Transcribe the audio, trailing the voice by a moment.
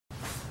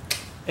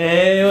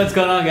Hey, what's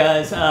going on,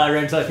 guys?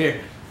 Ren's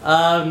here.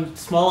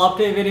 Small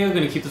update video.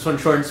 Gonna keep this one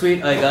short and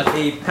sweet. I got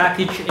a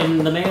package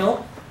in the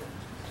mail.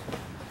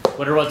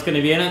 Wonder what's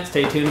gonna be in it.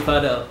 Stay tuned to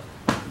find out.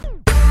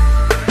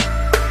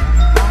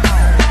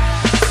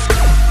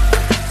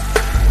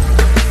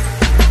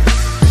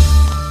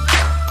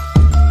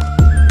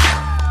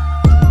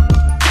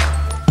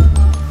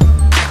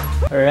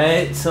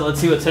 Alright, so let's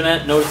see what's in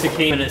it. Notice it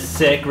came in a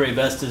sick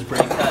Raybestos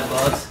brake pad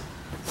box.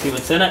 See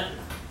what's in it.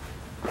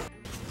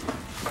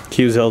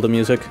 Cue Zelda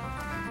music.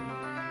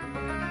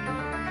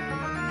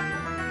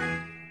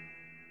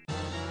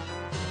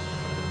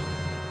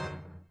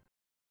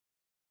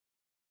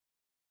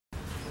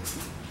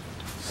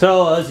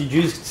 So as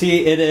you can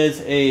see, it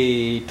is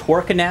a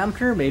torque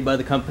damper made by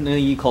the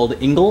company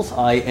called INGALS,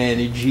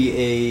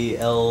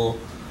 I-N-G-A-L.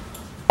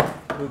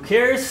 Who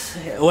cares?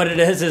 What it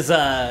is it's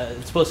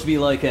supposed to be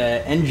like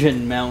a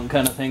engine mount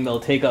kind of thing. They'll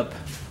take up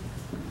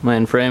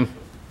my frame,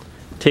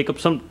 take up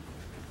some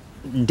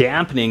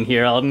dampening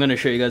here. I'm going to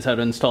show you guys how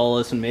to install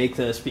this and make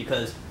this,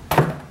 because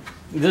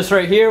this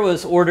right here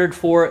was ordered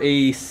for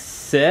a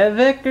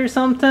Civic or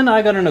something.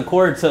 I got an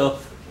Accord, so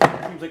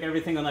it seems like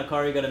everything on that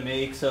car you got to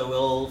make, so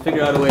we'll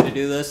figure out a way to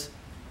do this.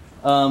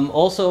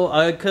 Also,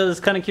 I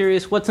was kind of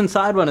curious what's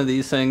inside one of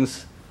these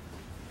things,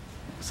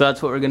 so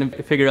that's what we're going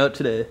to figure out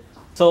today.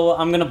 So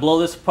I'm going to blow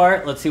this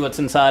apart. Let's see what's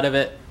inside of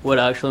it, what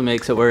actually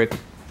makes it work.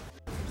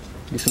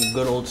 Use some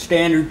good old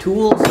standard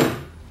tools.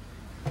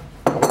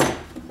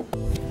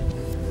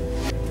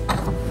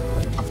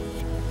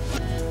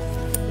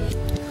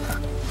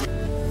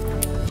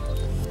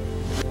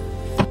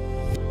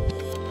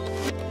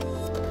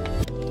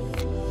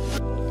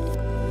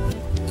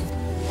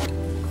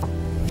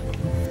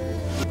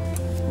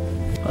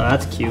 Oh,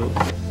 that's cute.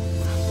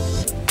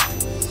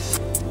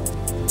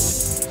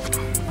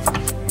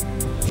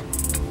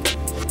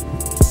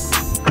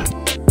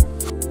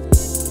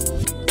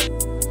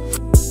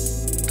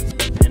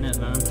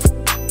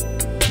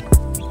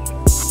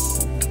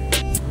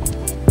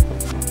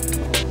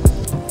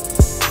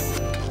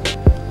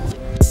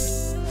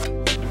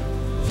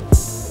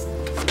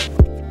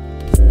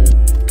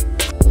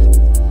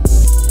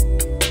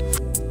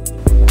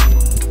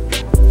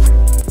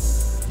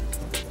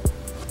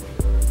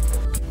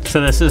 So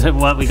this is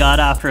what we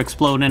got after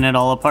exploding it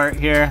all apart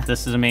here.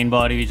 This is the main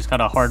body. We just got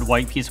a hard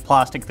white piece of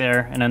plastic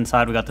there, and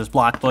inside we got this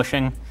black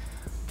bushing.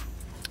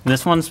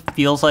 This one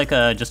feels like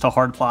just a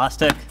hard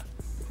plastic.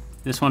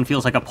 This one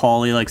feels like a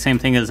poly, like same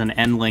thing as an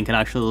end link. It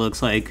actually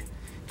looks like,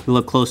 if you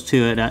look close to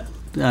it,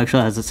 it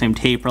actually has the same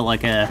taper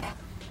like a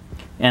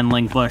end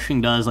link bushing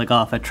does, like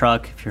off a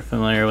truck, if you're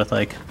familiar with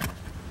like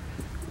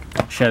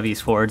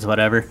Chevys, Fords,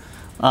 whatever.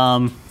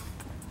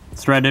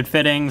 Threaded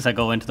fittings that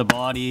go into the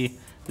body,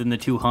 then the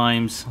two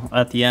heims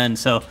at the end.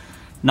 So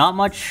not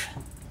much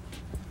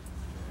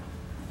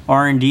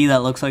R&D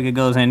that looks like it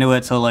goes into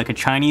it. So like a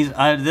Chinese,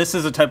 this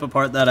is a type of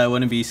part that I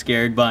wouldn't be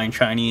scared buying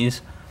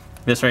Chinese.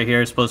 This right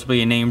here is supposed to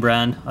be a name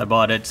brand. I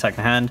bought it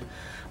secondhand.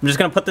 I'm just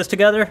gonna put this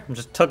together. I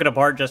just took it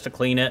apart just to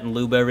clean it and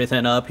lube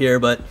everything up here,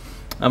 but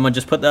I'm gonna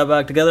just put that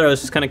back together. I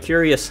was just kind of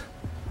curious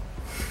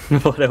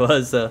what it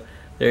was, so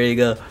there you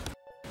go.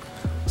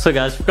 So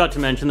guys, forgot to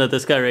mention that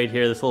this guy right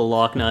here, this little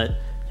lock nut,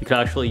 you can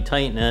actually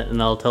tighten it and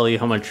that'll tell you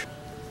how much,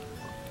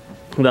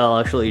 that'll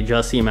actually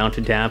adjust the amount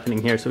of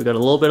dampening here. So we got a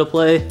little bit of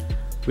play.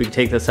 We can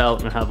take this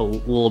out and have a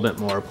little bit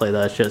more play.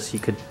 That's just, you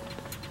could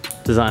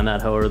design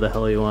that however the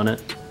hell you want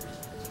it.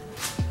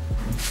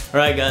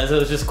 Alright guys,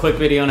 that was just a quick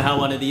video on how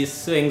one of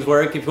these things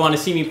work. If you want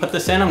to see me put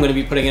this in, I'm going to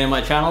be putting it in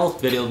my channel.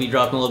 Video will be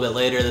dropping a little bit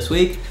later this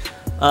week.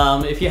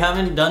 If you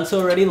haven't done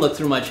so already, look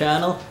through my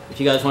channel. If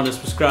you guys want to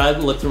subscribe,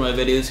 look through my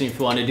videos, and if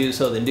you want to do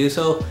so, then do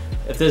so.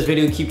 If this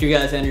video keeps you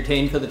guys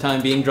entertained for the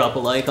time being, drop a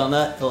like on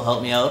that. It'll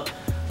help me out.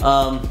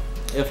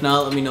 If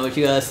not, let me know what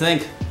you guys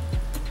think.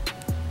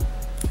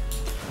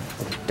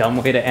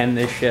 Dumb way to end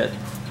this shit.